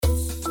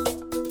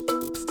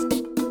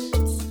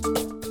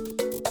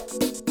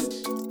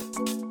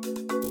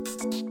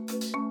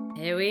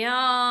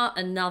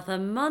Another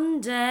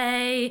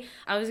Monday.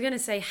 I was going to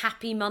say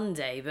happy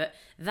Monday, but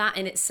that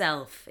in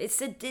itself,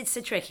 it's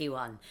a tricky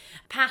one.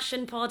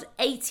 Passion Pod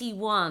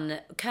 81,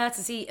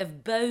 courtesy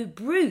of Bo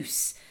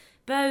Bruce.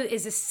 Bo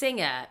is a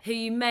singer who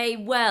you may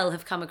well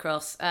have come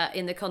across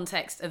in the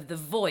context of The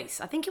Voice.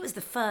 I think it was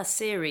the first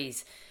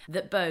series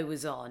that Bo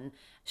was on.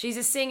 She's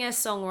a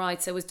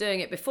singer-songwriter, was doing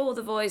it before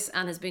The Voice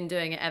and has been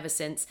doing it ever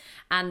since,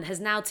 and has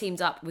now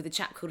teamed up with a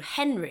chap called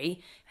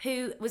Henry,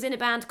 who was in a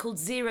band called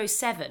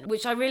 07,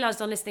 which I realised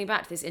on listening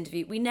back to this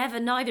interview,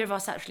 neither of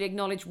us actually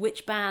acknowledged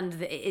which band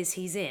that it is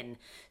he's in.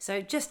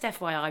 So just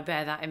FYI,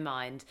 bear that in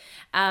mind.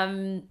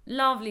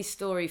 Lovely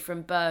story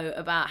from Bo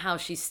about how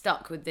she's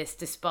stuck with this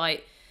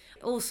despite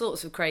all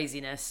sorts of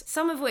craziness,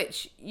 some of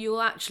which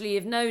you'll actually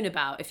have known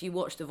about if you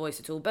watch The Voice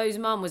at all. Bo's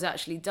mum was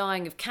actually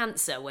dying of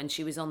cancer when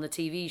she was on the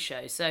TV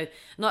show, so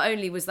not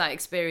only was that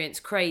experience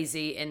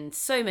crazy in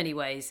so many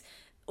ways,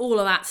 all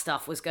of that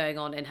stuff was going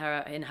on in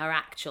her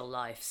actual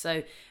life.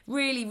 So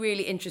really,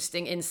 really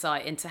interesting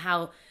insight into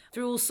how,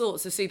 through all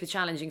sorts of super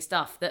challenging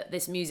stuff, that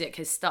this music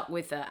has stuck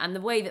with her, and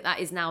the way that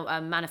is now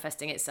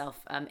manifesting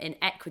itself in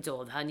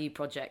Ecuador, her new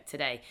project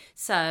today.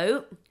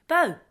 So,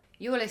 Bo.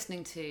 You're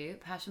listening to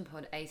Passion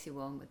Pod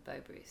 81 with Bo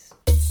Bruce.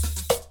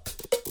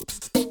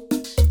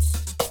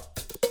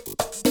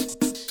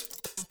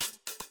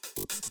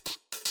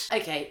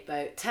 Okay,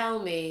 Bo, tell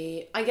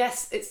me, I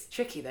guess it's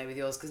tricky though with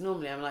yours, because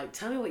normally I'm like,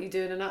 tell me what you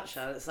do in a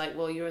nutshell. It's like,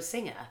 well, you're a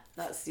singer.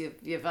 That's your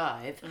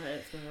vibe. Oh,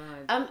 that's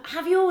my vibe.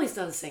 Have you always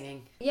done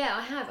singing? Yeah,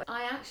 I have.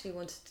 I actually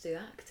wanted to do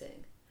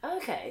acting.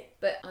 Okay.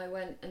 But I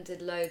went and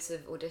did loads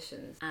of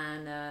auditions,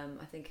 and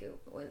I think it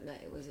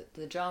was at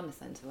the drama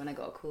centre when I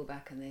got a call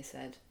back and they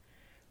said,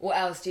 what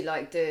else do you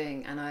like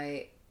doing? And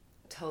I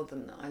told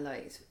them that I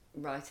liked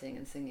writing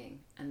and singing,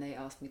 and they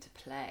asked me to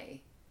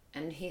play.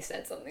 And he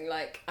said something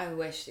like, I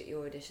wish that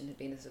your audition had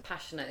been as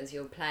passionate as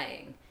you're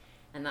playing,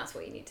 and that's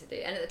what you need to do.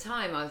 And at the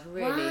time I was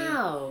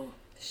really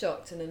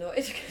shocked and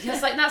annoyed.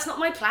 Just like, that's not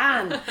my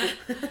plan.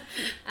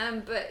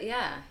 But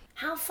yeah.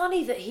 How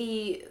funny that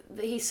he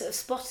sort of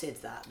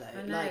spotted that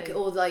though, I know.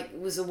 or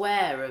was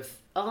aware of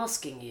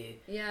asking you.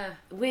 Yeah.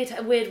 A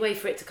weird way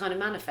for it to kind of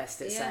manifest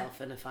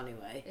itself in a funny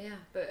way. Yeah,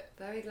 but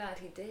very glad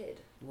he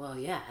did. Well,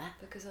 yeah.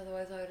 Because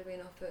otherwise I would have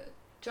been off at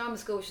drama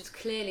school, which is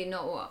clearly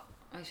not what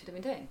I should have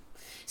been doing.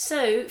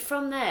 So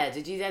from there,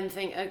 did you then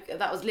think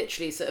that was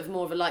literally sort of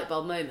more of a light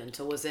bulb moment,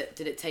 or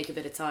did it take a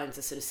bit of time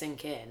to sort of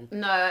sink in?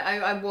 No,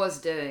 I was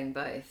doing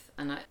both,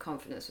 and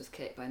confidence was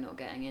kicked by not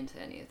getting into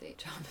any of the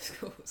drama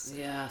schools.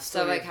 Yeah.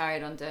 So I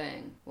carried on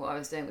doing what I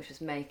was doing, which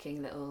was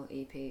making little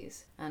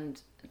EPs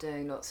and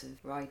doing lots of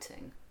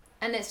writing.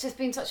 And it's just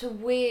been such a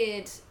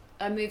weird...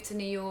 I moved to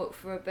New York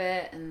for a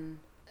bit, and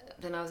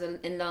then I was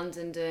in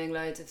London doing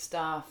loads of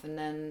stuff, and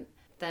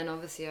then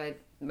obviously I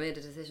made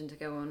a decision to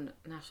go on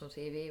national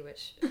TV,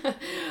 which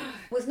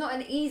was not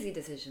an easy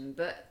decision,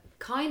 but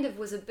kind of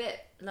was a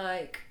bit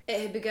like it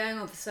had been going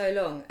on for so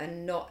long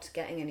and not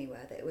getting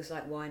anywhere that it was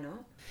like, why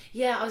not?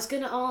 Yeah, I was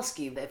going to ask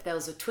you if there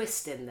was a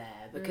twist in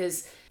there,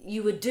 because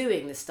you were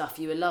doing the stuff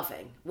you were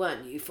loving,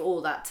 weren't you, for all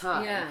that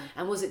time? Yeah.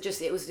 And was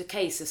it was a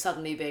case of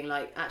suddenly being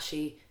like,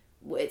 actually,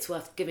 it's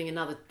worth giving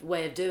another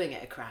way of doing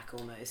it a crack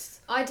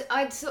almost?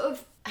 I'd sort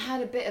of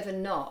had a bit of a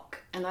knock,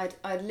 and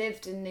I'd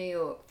lived in New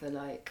York for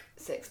like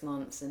 6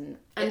 months and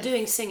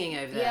doing singing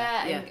over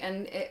there.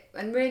 Yeah.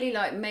 And really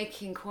like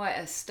making quite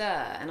a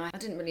stir, and I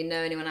didn't really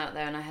know anyone out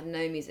there, and I had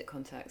no music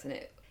contacts, and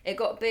it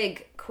got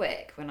big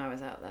quick when I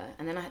was out there,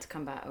 and then I had to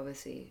come back,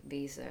 obviously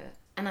visa,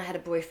 and I had a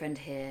boyfriend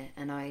here,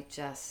 and I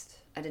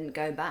didn't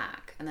go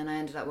back, and then I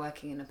ended up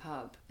working in a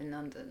pub in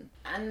London,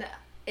 and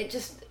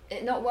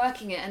it not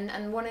working it,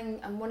 and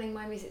wanting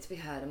my music to be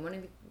heard,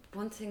 and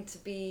wanting to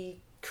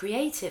be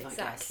creative, I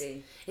exactly.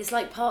 guess. It's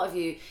like part of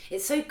you.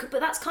 It's so, but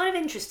that's kind of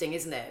interesting,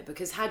 isn't it?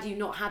 Because had you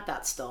not had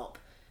that stop,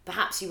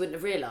 perhaps you wouldn't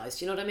have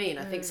realised. You know what I mean?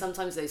 I think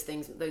sometimes those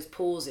things, those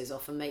pauses,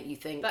 often make you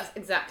think. That's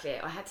exactly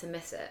it. I had to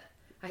miss it.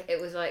 It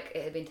was like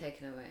it had been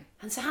taken away.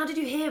 And so, how did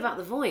you hear about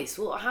The Voice?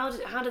 Well, how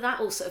did that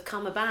all sort of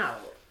come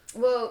about?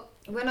 Well,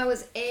 when I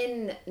was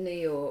in New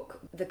York,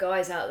 the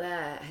guys out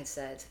there had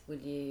said, "Will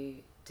you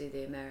do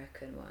the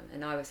American one?"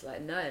 And I was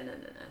like, no,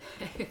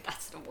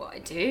 that's not what I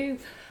do.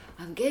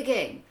 I'm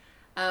gigging.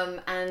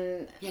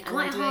 And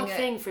quite a hard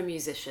thing for a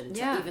musician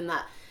to even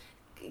that,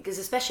 because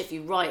especially if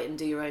you write and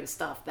do your own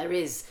stuff, there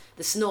is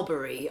the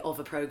snobbery of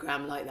a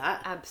program like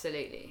that.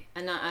 Absolutely.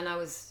 And I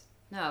was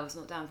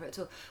not down for it at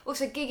all.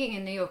 Also, gigging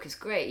in New York is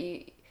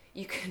great.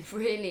 You can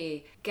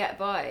really get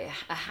by.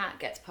 A hat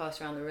gets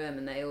passed around the room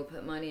and they all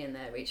put money in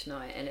there each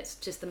night, and it's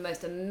just the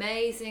most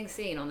amazing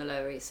scene on the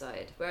Lower East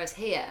Side. Whereas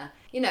here,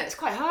 it's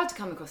quite hard to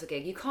come across a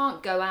gig. You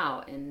can't go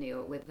out in New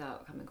York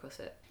without coming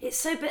across it.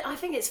 But I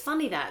think it's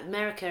funny that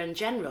America in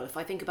general, if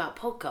I think about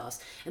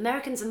podcasts,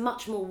 Americans are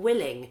much more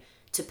willing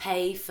to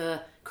pay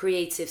for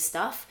creative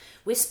stuff.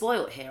 We're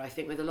spoilt here, I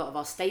think, with a lot of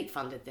our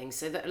state-funded things,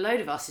 so that a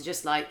load of us are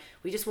just like,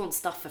 we just want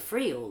stuff for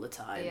free all the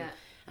time. Yeah.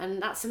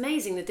 And that's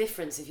amazing, the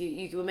difference. If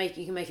you can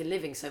make a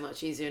living so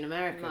much easier in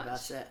America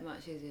about it.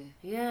 Much easier.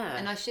 Yeah.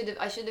 And I should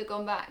have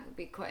gone back. It'd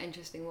be quite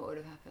interesting what would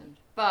have happened.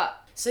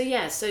 But so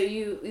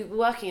you were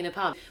working in a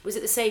pub. Was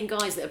it the same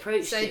guys that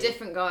approached you? So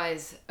different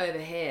guys over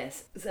here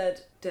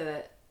said, do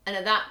it. And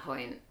at that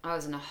point, I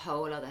was in a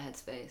whole other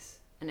headspace.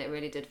 And it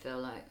really did feel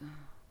like, oh,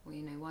 well,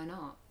 you know, why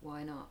not?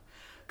 Why not?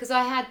 Because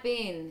I had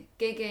been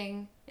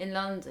gigging in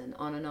London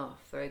on and off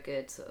for a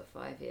good sort of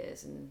 5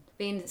 years and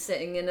been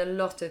sitting in a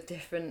lot of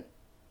different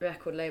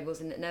record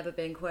labels and it never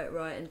being quite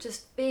right and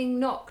just being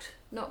knocked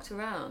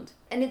around.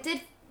 And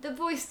the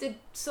voice did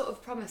sort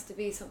of promise to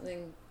be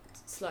something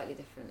slightly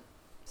different.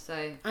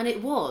 So. And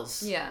it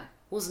was. Yeah.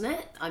 Wasn't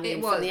it? I mean,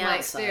 it was. From the my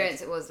outside.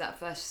 Experience, it was. That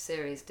first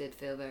series did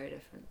feel very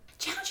different.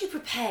 How do you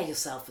prepare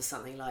yourself for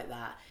something like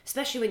that?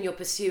 Especially when you're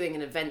pursuing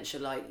an adventure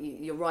like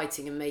you're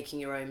writing and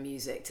making your own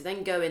music, to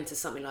then go into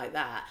something like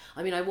that.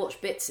 I mean, I watched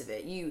bits of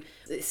it.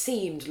 It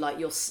seemed like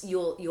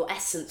your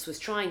essence was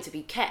trying to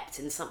be kept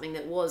in something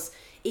that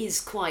is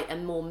quite a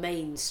more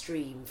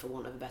mainstream, for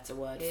want of a better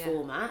word,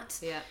 format.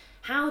 Yeah.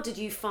 How did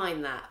you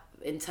find that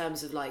in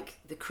terms of like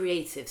the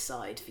creative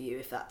side for you?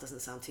 If that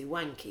doesn't sound too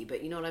wanky,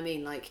 but you know what I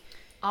mean, like.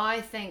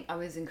 I think I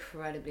was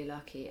incredibly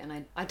lucky,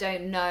 and I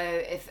don't know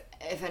if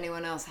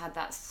anyone else had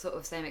that sort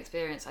of same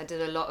experience. I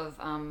did a lot of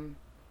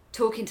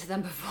talking to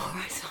them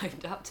before I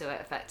signed up to it,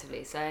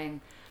 effectively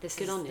saying this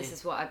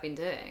is what I've been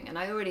doing, and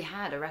I already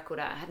had a record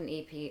out. I had an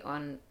EP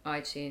on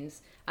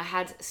iTunes. I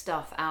had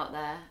stuff out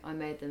there. I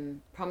made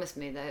them promise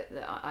me that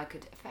I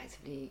could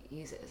effectively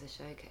use it as a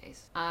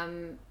showcase,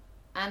 and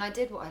I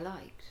did what I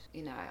liked.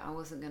 You know, I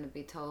wasn't going to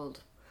be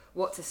told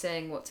what to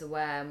sing, what to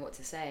wear, and what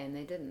to say, and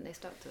they didn't. They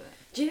stuck to it.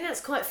 Do you think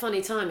that's quite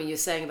funny timing you're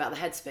saying about the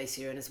headspace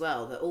you're in as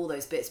well, that all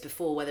those bits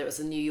before, whether it was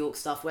the New York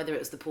stuff, whether it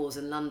was the pause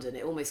in London,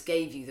 it almost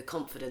gave you the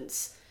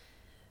confidence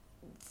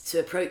to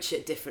approach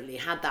it differently.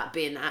 Had that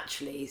been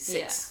actually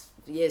 6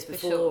 years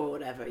before or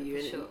whatever, you're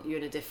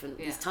in a different,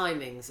 these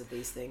timings of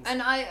these things.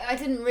 And I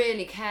didn't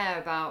really care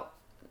about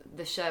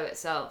the show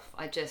itself.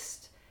 I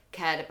just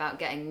cared about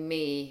getting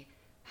me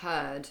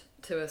heard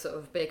to a sort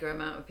of bigger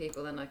amount of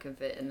people than I could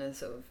fit in a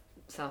sort of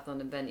South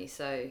London venue.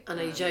 So I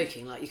know you're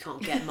joking, like you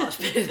can't get much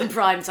bigger than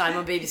prime time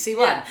on BBC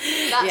One.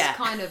 That's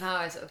kind of how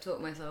I sort of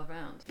talked myself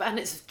around. And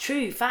it's a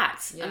true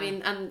fact. I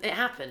mean, and it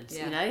happened,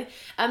 you know.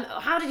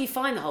 How did you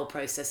find the whole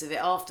process of it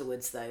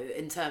afterwards, though,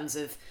 in terms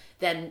of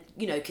then,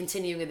 you know,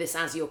 continuing with this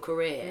as your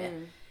career?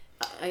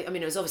 I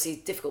mean, it was obviously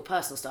difficult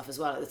personal stuff as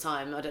well at the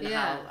time. I don't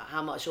know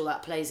how much all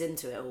that plays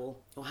into it all,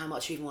 or how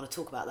much you even want to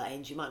talk about that,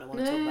 Ange. You might not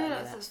want to talk about any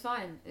of that. That's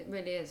fine. It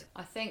really is.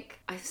 I think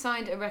I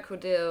signed a record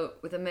deal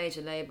with a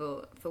major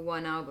label for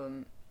one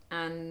album,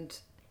 and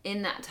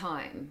in that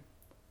time,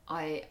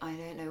 I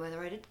don't know whether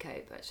I did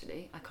cope,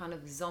 actually. I kind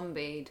of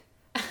zombied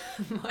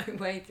my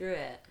way through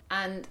it.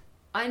 And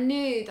I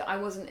knew that I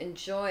wasn't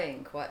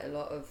enjoying quite a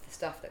lot of the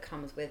stuff that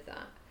comes with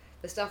that.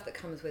 The stuff that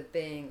comes with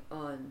being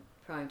on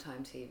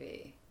primetime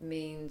TV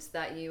means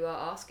that you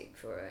are asking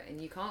for it and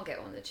you can't get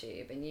on the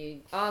tube and you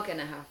are going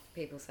to have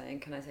people saying,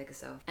 can I take a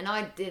selfie? And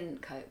I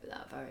didn't cope with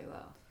that very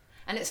well.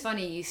 And it's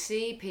funny, you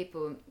see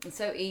people, it's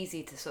so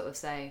easy to sort of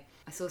say,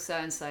 I saw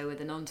so-and-so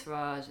with an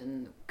entourage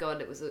and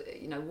God, it was,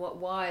 you know,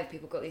 why have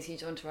people got these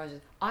huge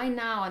entourages? I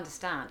now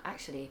understand,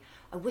 actually,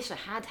 I wish I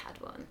had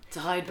one.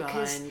 To hide behind.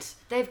 Because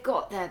they've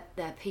got their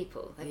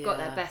people, they've got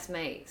their best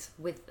mates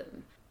with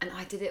them. And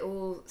I did it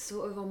all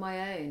sort of on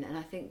my own, and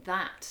I think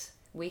that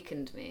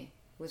weakened me.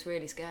 Was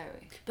really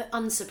scary. But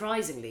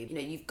unsurprisingly, you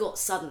know, you've got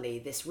suddenly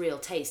this real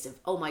taste of,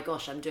 oh my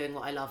gosh, I'm doing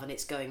what I love and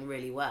it's going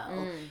really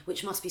well,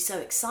 which must be so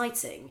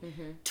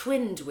exciting,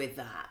 twinned with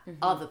that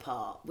other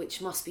part,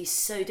 which must be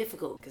so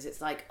difficult because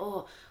it's like,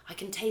 oh, I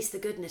can taste the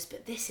goodness,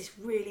 but this is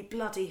really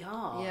bloody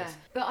hard. Yeah,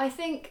 but I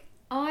think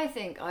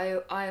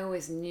I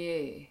always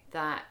knew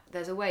that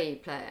there's a way you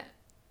play it.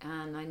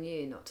 And I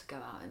knew not to go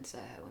out in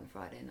Soho on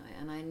Friday night,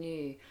 and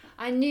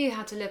I knew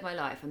how to live my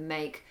life and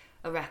make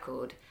a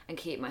record and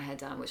keep my head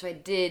down, which I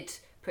did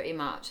pretty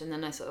much, and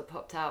then I sort of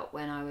popped out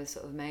when I was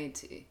sort of made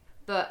to.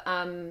 But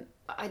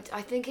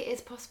I think it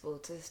is possible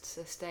to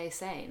stay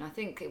sane. I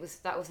think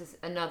that was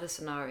another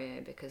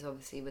scenario, because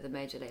obviously with a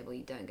major label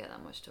you don't get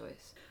that much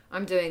choice.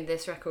 I'm doing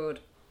this record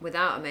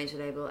without a major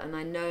label, and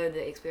I know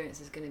the experience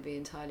is going to be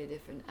entirely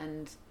different,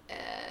 and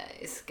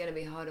it's going to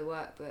be harder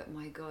work, but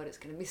my God, it's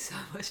going to be so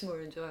much more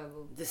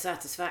enjoyable. The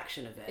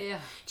satisfaction of it. Yeah.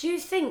 Do you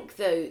think,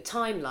 though,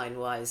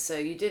 timeline-wise, so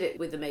you did it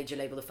with the major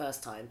label the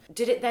first time,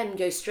 did it then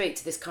go straight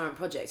to this current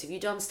project? Have you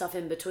done stuff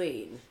in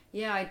between?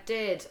 Yeah, I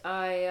did.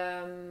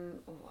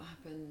 What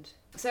happened?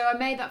 So I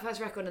made that first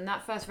record, and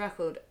that first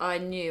record I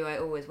knew I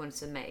always wanted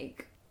to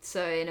make.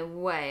 So in a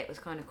way, it was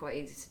kind of quite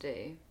easy to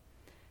do.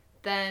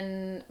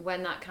 Then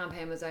when that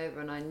campaign was over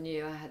and I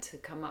knew I had to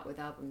come up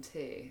with album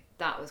 2,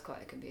 that was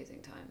quite a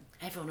confusing time.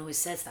 Everyone always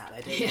says that,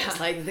 though, don't they?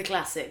 It's like the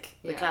classic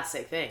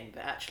thing,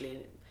 but actually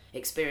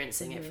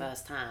experiencing it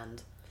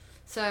firsthand.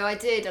 So I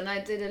did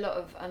a lot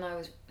of, and I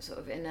was sort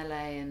of in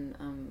LA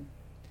and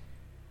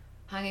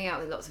hanging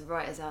out with lots of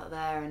writers out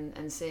there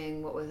and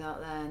seeing what was out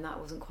there, and that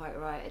wasn't quite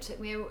right. It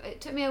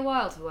took me a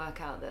while to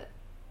work out that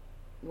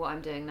what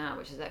I'm doing now,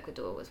 which is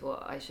Ecuador, was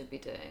what I should be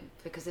doing,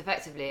 because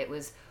effectively it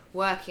was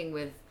working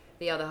with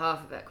the other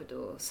half of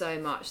Ecuador so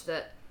much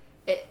that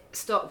it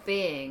stopped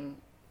being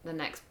the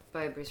next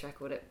Bo Bruce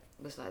record. It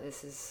was like,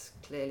 this is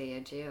clearly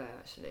a duo,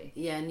 actually.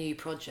 Yeah, new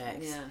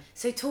projects. Yeah.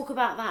 So talk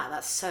about that.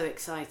 That's so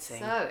exciting.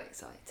 So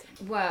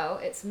exciting. Well,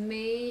 it's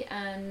me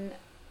and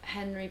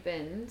Henry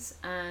Binns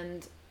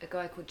and a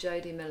guy called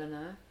Jody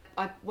Milliner.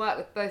 I worked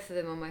with both of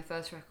them on my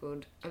first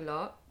record a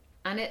lot,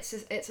 and it's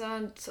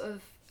on sort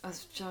of, I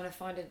was trying to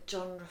find a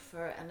genre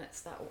for it, and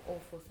it's that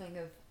awful thing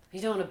of,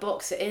 You don't want to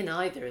box it in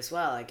either as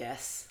well, I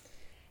guess.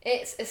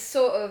 it's a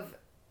sort of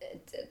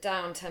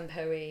down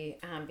tempo-y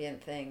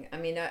ambient thing. I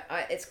mean,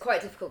 it's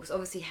quite difficult because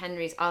obviously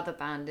Henry's other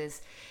band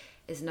is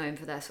known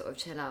for their sort of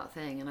chill out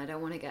thing, and I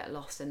don't want to get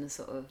lost in the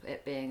sort of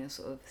it being a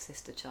sort of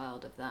sister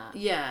child of that.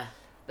 Yeah.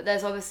 But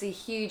there's obviously a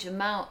huge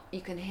amount,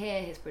 you can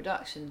hear his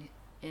production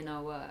in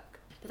our work.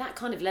 But that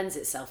kind of lends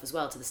itself as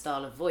well to the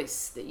style of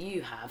voice that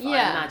you have. Yeah,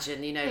 I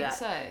imagine, you know, I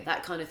think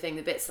that kind of thing,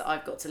 the bits that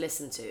I've got to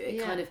listen to. It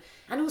Yeah. kind of,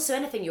 and also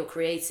anything you're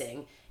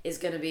creating is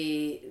going to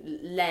be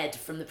led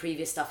from the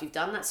previous stuff you've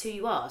done. That's who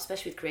you are,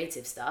 especially with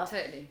creative stuff.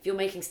 Totally. If you're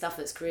making stuff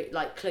that's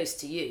like close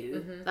to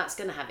you, that's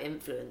going to have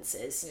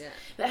influences. Yeah.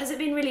 But has it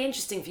been really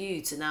interesting for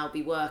you to now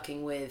be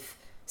working with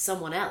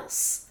someone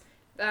else?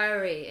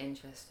 Very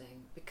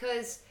interesting,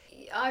 because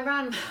I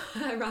ran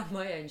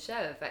my own show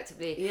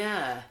effectively.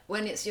 Yeah.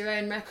 When it's your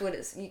own record,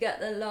 you get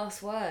the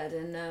last word,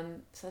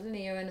 and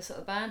suddenly you're in a sort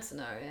of band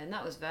scenario, and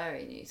that was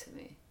very new to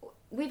me.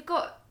 We've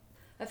got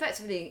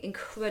effectively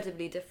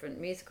incredibly different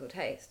musical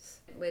tastes.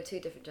 We're two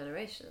different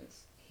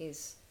generations.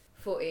 He's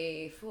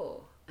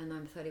 44 and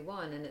I'm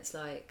 31, and it's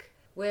like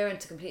we're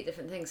into completely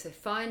different things. So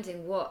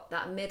finding what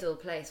that middle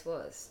place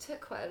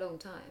took quite a long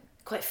time.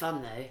 Quite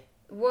fun though.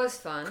 Was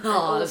fun, and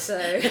Hard.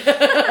 also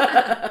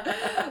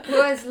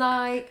was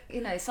like,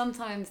 you know,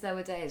 sometimes there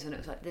were days when it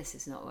was like, this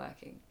is not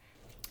working.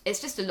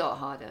 It's just a lot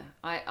harder.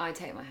 I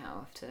take my hat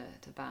off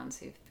to bands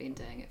who've been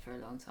doing it for a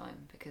long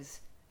time, because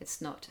it's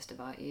not just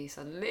about you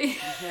suddenly.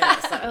 Yeah,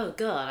 it's like, oh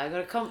god, I've got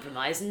to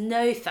compromise.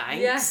 No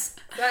thanks. Yes,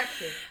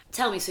 exactly.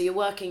 Tell me, so you're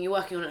working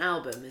on an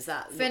album? Is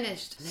that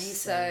Finished. Amazing.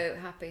 So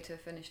happy to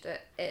have finished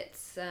it.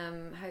 It's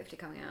hopefully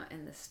coming out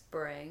in the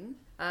spring.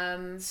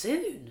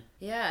 Soon?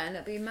 Yeah, and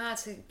it'd be mad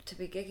to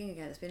be gigging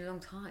again. It's been a long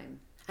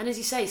time. And as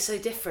you say, so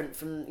different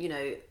from, you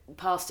know,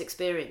 past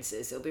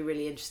experiences. It'll be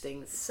really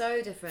interesting.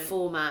 So different.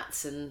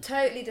 Formats and...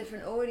 Totally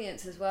different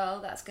audience as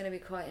well. That's going to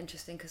be quite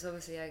interesting, because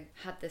obviously I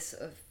had this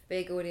sort of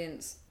big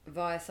audience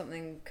via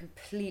something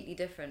completely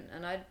different,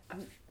 and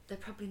they're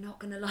probably not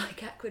going to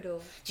like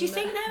Ecuador. Do you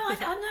think, no, I'm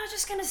not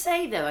just going to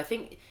say though, I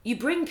think you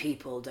bring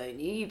people, don't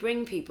you? You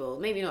bring people,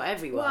 maybe not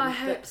everyone. Well, I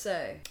hope but so.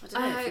 I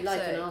don't know if you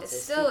like an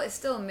artist. It's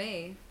still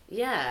me.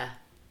 Yeah.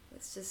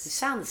 It's just... You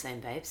sound the same,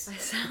 babes. I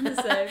sound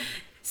the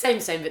same.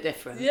 Same but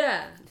different.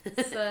 Yeah.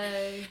 So.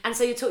 And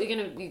so you're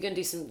gonna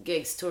do some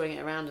gigs, touring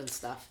it around and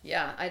stuff.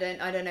 Yeah, I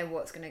don't know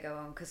what's going to go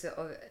on, because it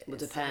will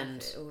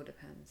depend. It all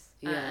depends.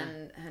 Yeah.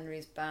 And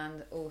Henry's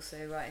band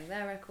also writing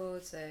their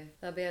record, so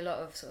there'll be a lot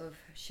of sort of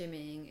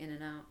shimmying in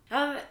and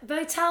out.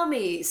 But tell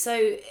me,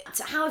 so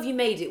how have you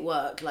made it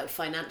work, like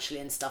financially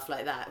and stuff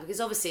like that? Because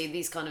obviously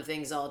these kind of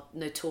things are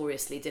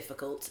notoriously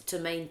difficult to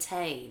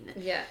maintain.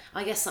 Yeah.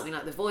 I guess something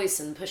like The Voice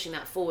and pushing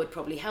that forward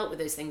probably help with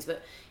those things.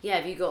 But yeah,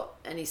 have you got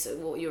any sort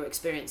of what your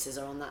experiences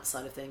are on that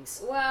side of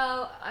things?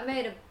 Well, I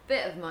made a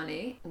bit of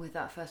money with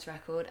that first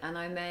record, and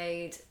I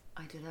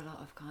did a lot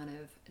of kind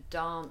of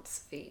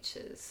dance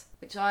features,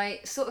 which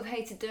I sort of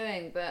hated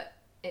doing, but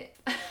it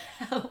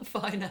helped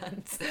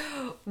finance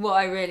what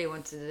I really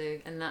wanted to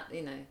do. And that,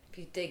 you know, if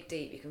you dig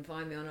deep, you can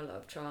find me on a lot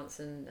of trance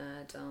and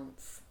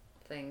dance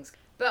things.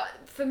 But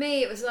for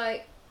me, it was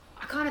like,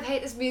 I kind of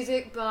hate this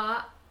music,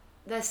 but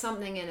there's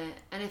something in it.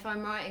 And if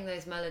I'm writing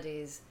those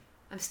melodies,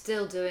 I'm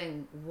still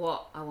doing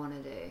what I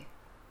want to do,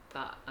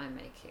 but I'm going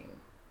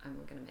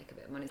to make a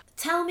bit of money.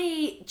 Tell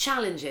me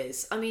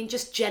challenges. I mean,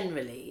 just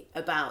generally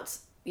about,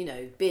 you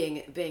know,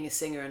 being a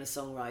singer and a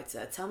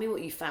songwriter. Tell me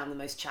what you found the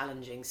most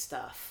challenging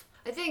stuff.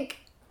 I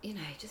think, you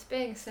know, just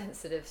being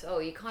sensitive. So,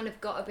 you kind of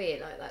got to be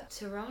like that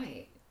to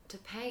write, to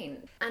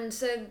paint. And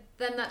so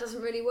then that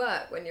doesn't really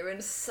work when you're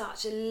in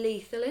such a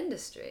lethal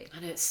industry. I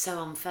know, it's so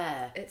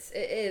unfair. It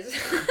is.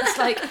 It's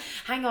like,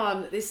 hang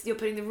on, you're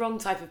putting the wrong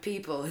type of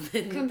people. And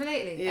then,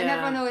 Completely. yeah. And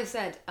everyone always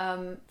said,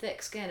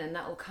 thick skin and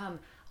that will come.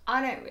 I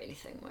don't really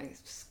think my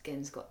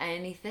skin's got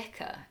any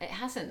thicker. It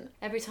hasn't.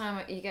 Every time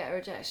you get a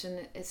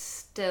rejection, it's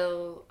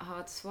still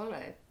hard to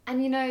swallow.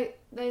 And you know,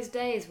 those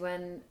days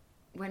when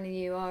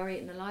you are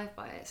eaten alive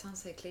by it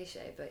sounds so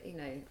cliche, but you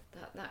know,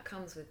 that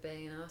comes with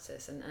being an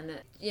artist, and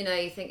you know,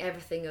 you think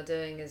everything you're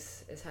doing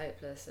is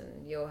hopeless,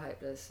 and you're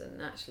hopeless,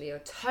 and actually you're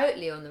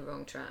totally on the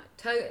wrong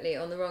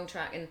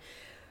track, and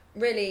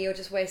really you're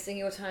just wasting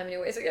your time and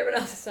you're wasting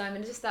everyone else's time,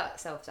 and just that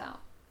self-doubt.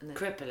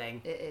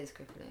 Crippling. It is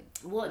crippling.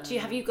 What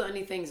have you got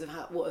any things of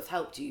what have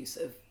helped you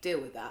sort of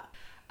deal with that?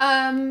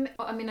 I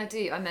mean, I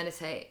do. I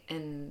meditate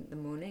in the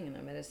morning and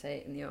I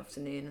meditate in the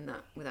afternoon, and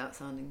that without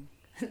sounding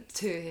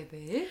too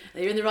hippie.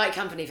 You're in the right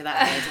company for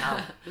that,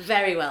 Hotel.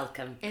 Very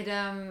welcome. It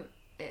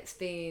it's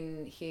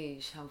been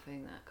huge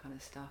helping that kind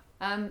of stuff.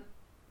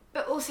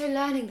 But also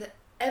learning that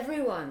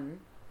everyone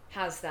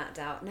has that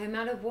doubt, no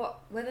matter what,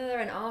 whether they're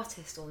an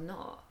artist or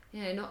not.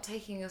 You know, not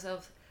taking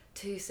yourself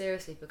too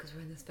seriously because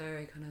we're in this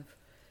very kind of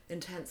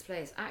intense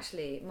place.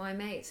 Actually, my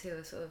mates who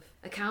are sort of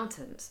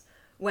accountants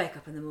wake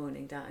up in the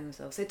morning doubting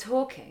themselves. So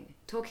talking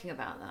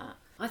about that.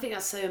 I think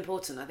that's so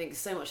important. I think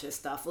so much of this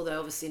stuff, although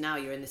obviously now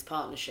you're in this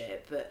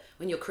partnership, but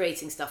when you're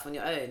creating stuff on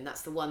your own,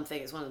 that's the one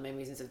thing, it's one of the main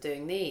reasons of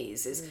doing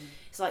these, is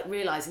it's like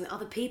realising that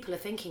other people are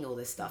thinking all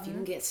this stuff. You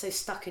can get so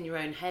stuck in your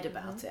own head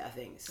about it, I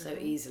think, so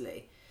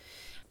easily.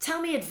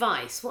 Tell me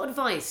advice. What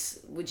advice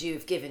would you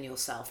have given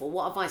yourself, or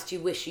what advice do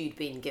you wish you'd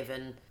been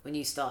given when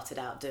you started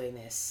out doing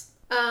this?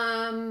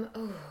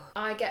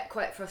 I get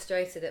quite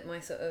frustrated at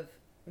my sort of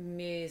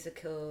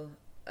musical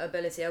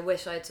ability. I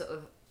wish I'd sort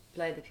of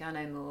played the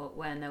piano more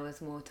when there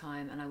was more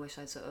time, and I wish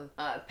I'd sort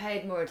of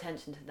paid more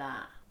attention to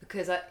that,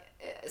 because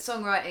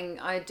songwriting,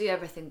 I do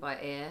everything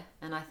by ear,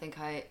 and I think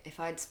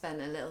if I'd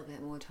spent a little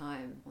bit more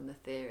time on the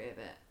theory of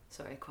it,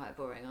 sorry, quite a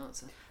boring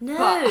answer. No,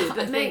 but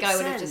I think I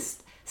would have sense.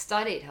 just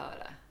studied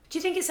harder. Do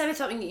you think it's ever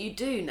something that you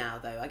do now,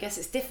 though? I guess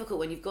it's difficult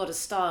when you've got a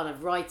style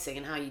of writing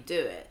and how you do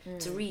it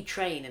to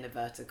retrain, in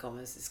inverted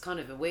commas. It's kind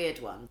of a weird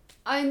one.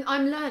 I'm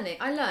learning.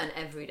 I learn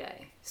every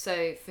day,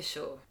 so for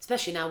sure.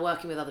 Especially now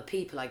working with other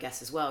people, I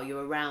guess, as well.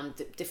 You're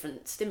around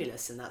different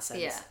stimulus in that sense.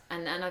 Yeah,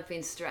 and I've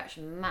been stretched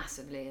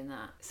massively in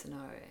that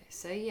scenario.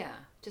 So yeah,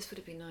 just would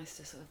have been nice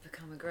to sort of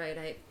become a grade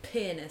 8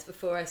 pianist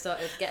before I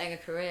started getting a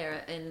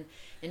career in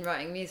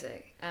writing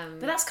music. But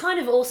that's kind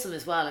of awesome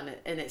as well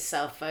in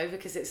itself, though,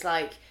 because it's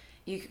like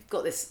you've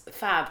got this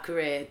fab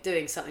career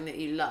doing something that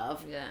you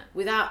love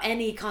without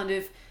any kind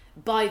of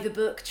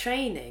by-the-book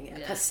training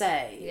per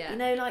se. You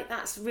know, like,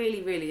 that's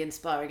really, really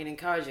inspiring and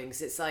encouraging,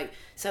 because it's like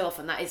so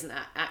often that isn't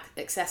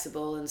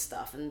accessible and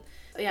stuff. And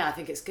yeah, I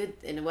think it's good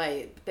in a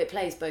way. It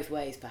plays both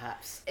ways,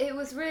 perhaps. It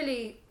was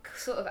really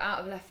sort of out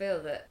of left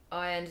field that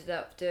I ended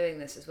up doing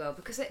this as well,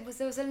 because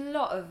there was a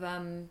lot of,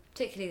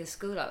 particularly the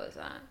school I was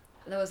at,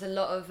 there was a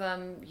lot of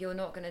you're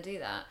not going to do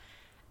that,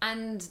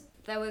 and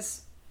there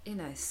was, you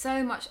know,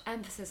 so much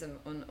emphasis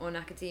on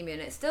academia,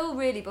 and it still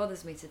really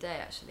bothers me today,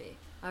 actually.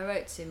 I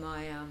wrote to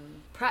my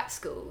prep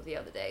school the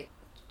other day,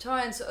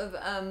 try and sort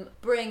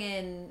of bring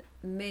in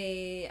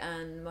me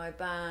and my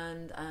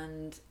band,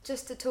 and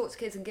just to talk to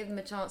kids and give them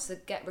a chance to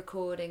get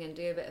recording and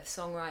do a bit of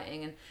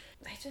songwriting, and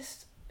they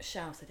just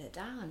shouted it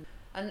down.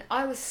 And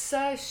I was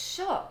so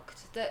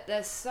shocked that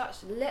there's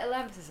such little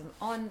emphasis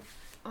on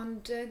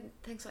doing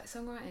things like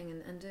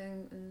songwriting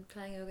and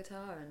playing your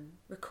guitar and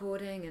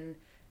recording. And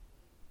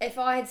if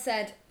I had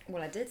said,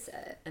 well, I did say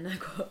it and I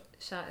got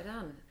shouted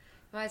down.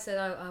 If I had said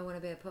I want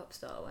to be a pop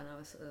star when I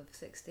was sort of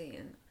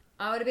 16,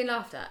 I would have been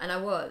laughed at, and I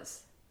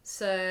was.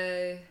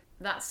 So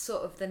that's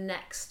sort of the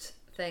next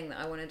thing that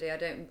I want to do.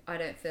 I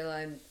don't feel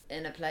I'm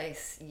in a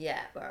place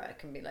yet where I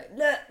can be like,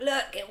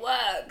 look, it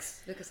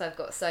works, because I've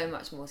got so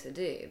much more to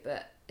do.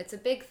 But it's a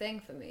big thing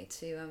for me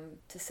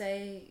to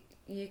say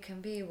you can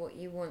be what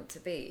you want to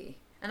be.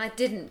 And I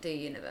didn't do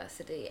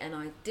university, and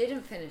I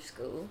didn't finish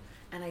school,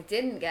 and I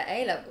didn't get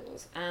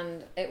A-levels,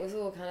 and it was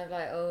all kind of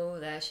like, oh,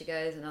 there she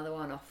goes, another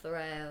one off the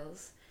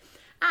rails.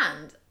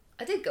 And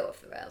I did go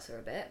off the rails for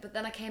a bit, but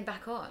then I came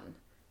back on,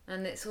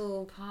 and it's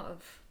all part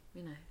of,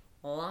 you know,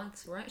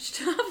 life's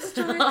wretched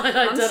story.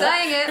 I'm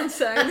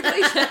saying the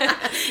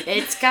cliche.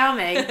 It's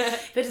coming.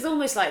 But it's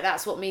almost like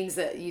that's what means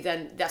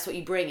that that's what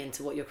you bring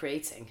into what you're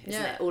creating,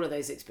 isn't it? All of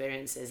those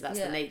experiences, that's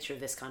the nature of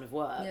this kind of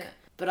work. Yeah.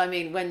 But I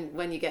mean,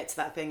 when you get to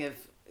that thing of,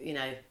 you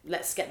know,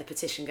 let's get the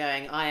petition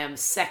going, I am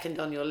second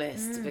on your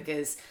list,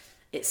 because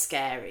it's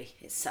scary.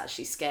 It's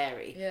actually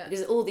scary. Yeah.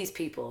 Because all these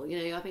people, you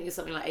know, I think it's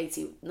something like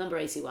number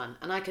 81,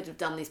 and I could have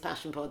done these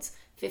passion pods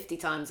 50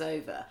 times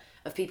over,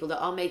 of people that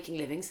are making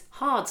livings,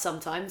 hard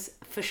sometimes,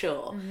 for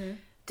sure,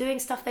 doing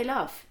stuff they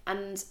love.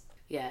 And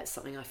yeah, it's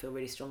something I feel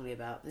really strongly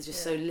about. There's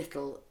just so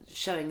little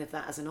showing of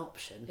that as an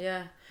option.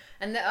 Yeah.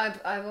 And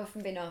I've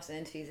often been asked in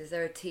interviews, is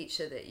there a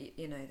teacher that,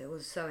 you know, that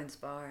was so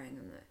inspiring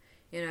and that,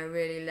 you know,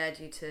 really led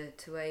you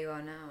to where you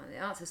are now? And the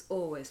answer's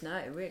always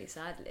no, really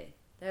sadly.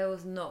 There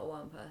was not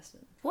one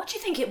person. What do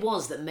you think it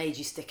was that made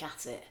you stick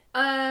at it?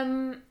 I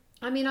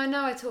mean, I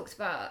know I talked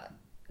about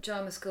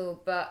drama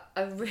school, but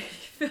I really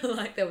feel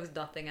like there was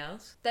nothing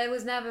else. There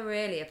was never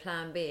really a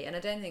plan B, and I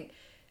don't think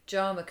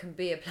drama can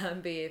be a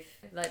plan B if,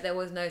 like, there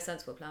was no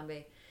sensible plan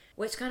B,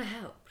 which kind of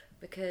helped,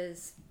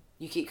 because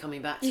you keep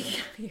coming back to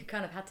it. You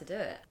kind of had to do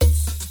it.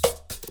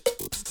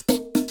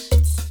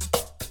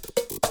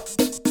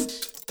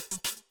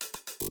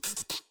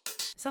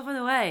 It's off on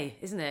the way,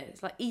 isn't it?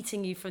 It's like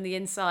eating you from the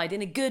inside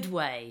in a good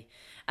way.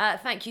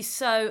 Thank you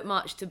so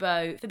much to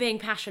Bo for being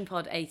Passion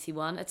Pod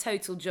 81. A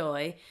total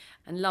joy,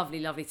 and lovely,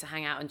 lovely to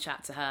hang out and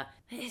chat to her.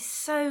 It is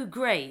so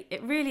great.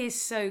 It really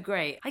is so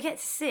great. I get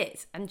to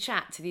sit and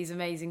chat to these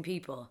amazing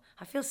people.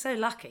 I feel so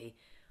lucky.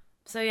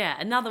 So yeah,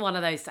 another one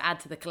of those to add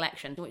to the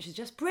collection, which is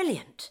just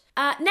brilliant.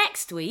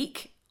 Next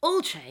week,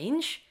 all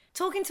change,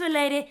 talking to a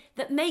lady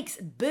that makes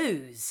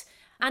booze.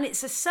 And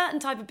it's a certain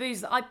type of booze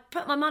that I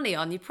put my money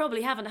on you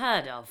probably haven't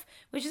heard of,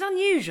 which is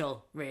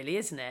unusual, really,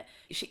 isn't it?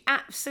 She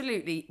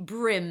absolutely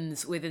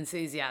brims with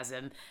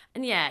enthusiasm.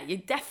 And yeah, you're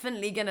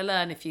definitely going to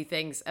learn a few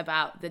things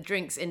about the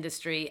drinks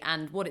industry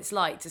and what it's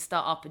like to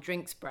start up a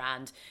drinks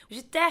brand, which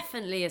is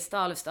definitely a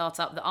style of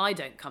startup that I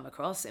don't come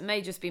across. It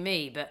may just be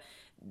me, but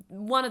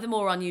one of the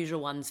more unusual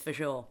ones for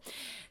sure.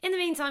 In the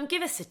meantime,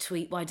 give us a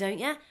tweet, why don't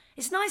you?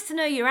 It's nice to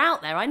know you're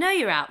out there. I know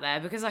you're out there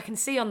because I can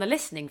see on the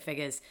listening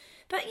figures.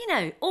 But,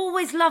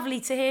 always lovely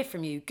to hear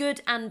from you,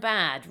 good and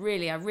bad.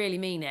 Really, I really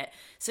mean it.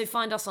 So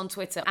find us on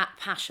Twitter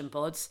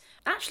 @PassionPods.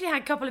 Actually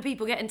had a couple of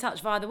people get in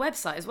touch via the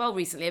website as well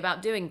recently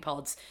about doing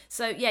pods.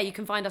 So yeah, you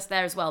can find us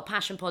there as well,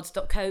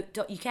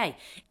 passionpods.co.uk.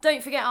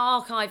 Don't forget our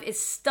archive is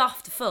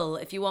stuffed full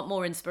if you want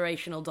more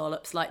inspirational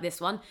dollops like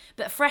this one.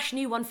 But a fresh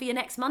new one for you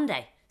next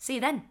Monday. See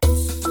you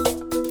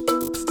then.